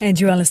And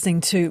you are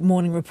listening to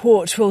Morning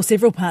Report. Well,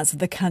 several parts of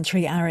the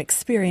country are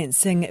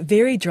experiencing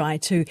very dry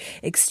to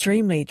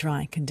extremely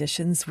dry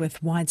conditions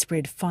with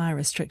widespread fire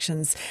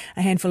restrictions.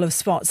 A handful of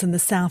spots in the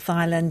South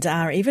Island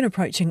are even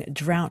approaching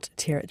drought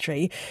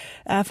territory.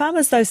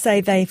 Farmers, though,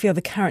 say they feel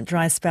the current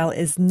dry spell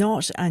is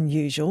not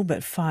unusual,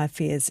 but fire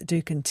fears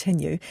do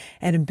continue.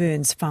 Adam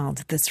Burns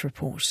filed this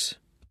report.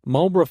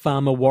 Marlborough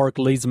farmer Warwick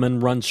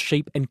Leeseman runs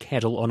sheep and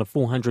cattle on a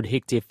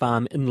 400-hectare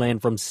farm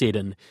inland from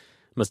Seddon.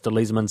 Mr.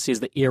 Leeseman says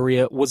the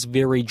area was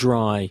very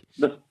dry.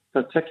 This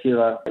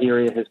particular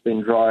area has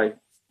been dry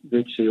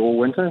virtually all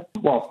winter.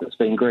 Whilst it's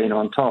been green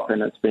on top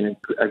and it's been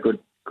a good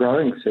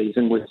growing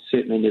season, we've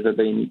certainly never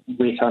been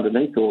wet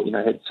underneath or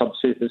had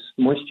subsurface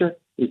moisture.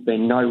 There's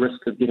been no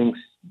risk of getting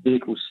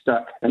vehicles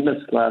stuck in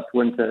this last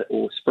winter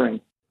or spring.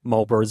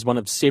 Marlborough is one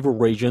of several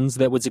regions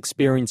that was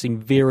experiencing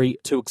very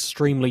to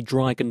extremely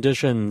dry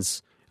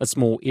conditions. A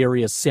small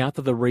area south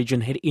of the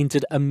region had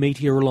entered a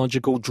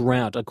meteorological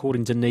drought,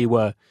 according to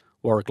NIWA.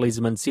 Warwick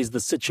Leeseman says the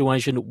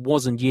situation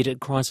wasn't yet at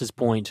crisis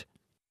point.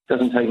 It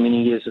doesn't take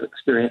many years of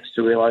experience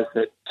to realise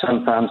that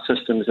some farm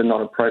systems are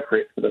not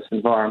appropriate for this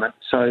environment.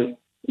 So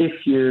if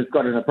you've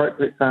got an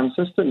appropriate farm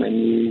system and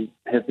you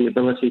have the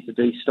ability to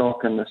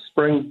destock in the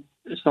spring,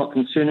 it's not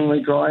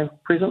concerningly dry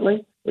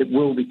presently. It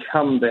will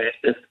become that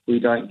if we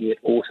don't get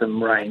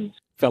autumn rains.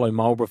 Fellow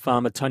Marlborough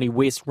farmer Tony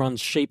West runs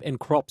sheep and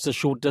crops a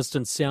short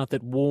distance south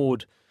at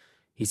Ward.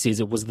 He says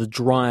it was the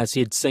driest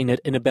he had seen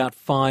it in about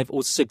 5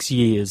 or 6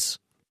 years.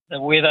 The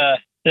weather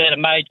had a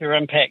major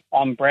impact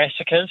on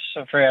brassicas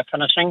for our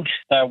finishing.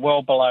 They're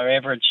well below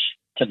average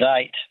to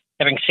date.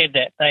 Having said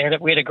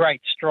that, we had a great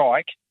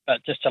strike,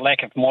 but just a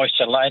lack of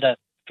moisture later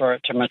for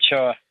it to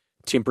mature.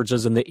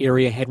 Temperatures in the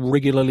area had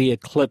regularly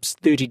eclipsed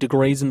 30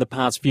 degrees in the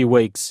past few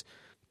weeks.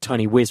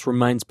 Tony West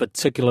remains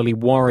particularly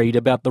worried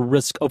about the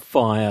risk of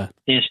fire.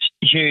 There's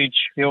huge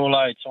fuel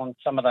loads on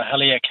some of the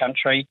hillier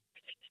country,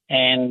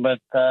 and with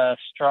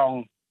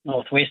strong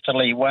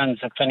northwesterly winds,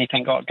 if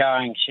anything got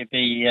going, should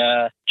be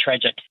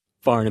tragic.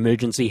 Fire and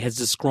Emergency has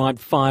described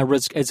fire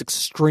risk as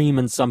extreme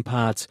in some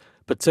parts,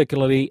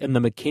 particularly in the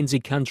Mackenzie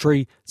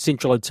country,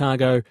 Central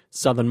Otago,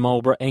 Southern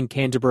Marlborough and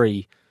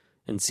Canterbury.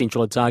 In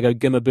Central Otago,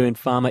 Gimmerburn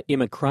farmer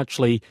Emma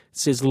Crutchley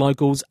says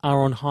locals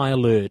are on high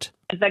alert.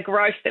 The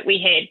growth that we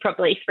had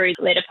probably through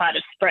the latter part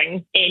of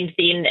spring and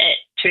then it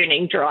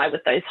turning dry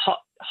with those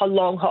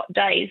long hot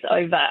days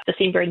over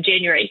December and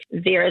January,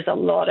 there is a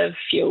lot of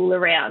fuel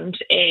around,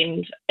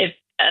 and if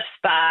a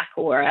spark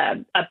or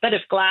a bit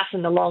of glass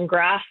in the long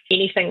grass,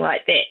 anything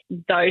like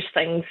that, those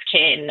things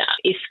can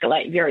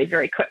escalate very,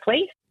 very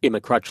quickly. Emma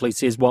Crutchley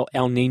says while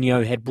El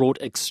Niño had brought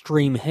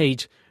extreme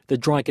heat, the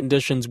dry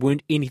conditions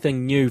weren't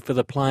anything new for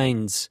the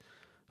plains.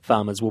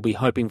 Farmers will be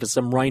hoping for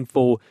some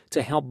rainfall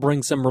to help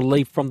bring some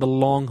relief from the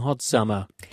long hot summer.